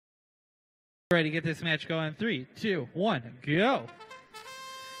Ready to get this match going. 3, 2, 1, go.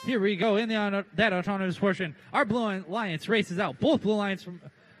 Here we go in that autonomous portion. Our Blue Alliance races out. Both Blue Alliance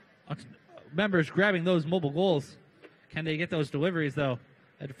members grabbing those mobile goals. Can they get those deliveries, though?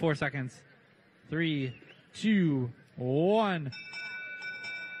 At 4 seconds. 3, 2, 1.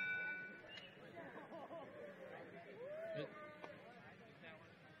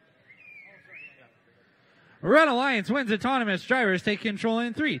 Red Alliance wins autonomous. Drivers take control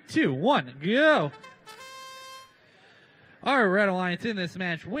in 3, 2, 1, go. Our Red Alliance in this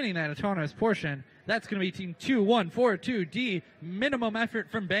match winning that autonomous portion. That's going to be Team 2142D. Minimum effort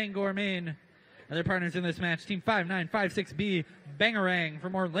from Bangor, Maine. Other partners in this match, Team 5956B, Bangarang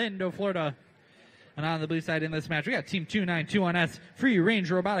from Orlando, Florida. And on the blue side in this match, we got Team 2921S, Free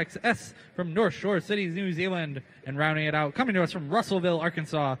Range Robotics-S from North Shore Cities, New Zealand. And rounding it out, coming to us from Russellville,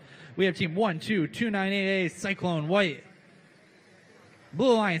 Arkansas, we have Team 12298A, Cyclone White.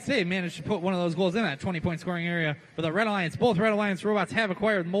 Blue Alliance, they managed to put one of those goals in that 20-point scoring area. For the Red Alliance, both Red Alliance robots have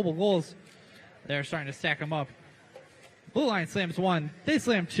acquired mobile goals. They're starting to stack them up. Blue Alliance slams 1. They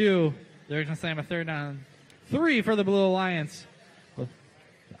slam 2. They're going to slam a third down. 3 for the Blue Alliance.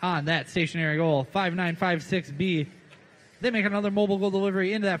 On that stationary goal, 5956B. They make another mobile goal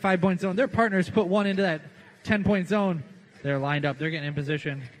delivery into that 5-point zone. Their partners put one into that 10-point zone. They're lined up. They're getting in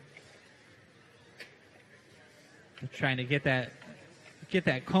position. They're trying to get that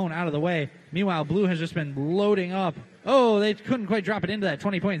cone out of the way. Meanwhile, Blue has just been loading up. Oh, they couldn't quite drop it into that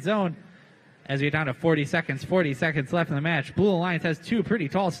 20-point zone. As we get down to 40 seconds left in the match. Blue Alliance has 2 pretty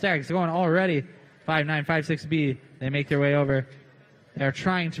tall stacks going already. 5956B. They make their way over. They're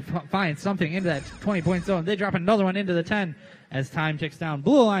trying to find something into that 20-point zone. They drop another one into the 10 as time ticks down.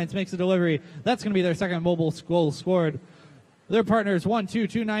 Blue Alliance makes a delivery. That's going to be their second mobile goal scored. Their partners,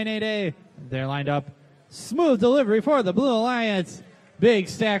 12298A. They're lined up. Smooth delivery for the Blue Alliance. Big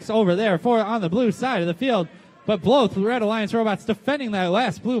stacks over there on the blue side of the field. But both Red Alliance robots defending that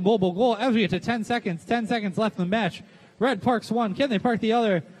last blue mobile goal as we get to 10 seconds. 10 seconds left in the match. Red parks one. Can they park the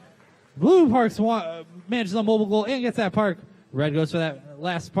other? Blue parks one, manages the mobile goal and gets that park. Red goes for that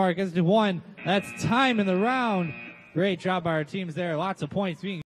last park. Gets to 1. That's time in the round. Great job by our teams there. Lots of points being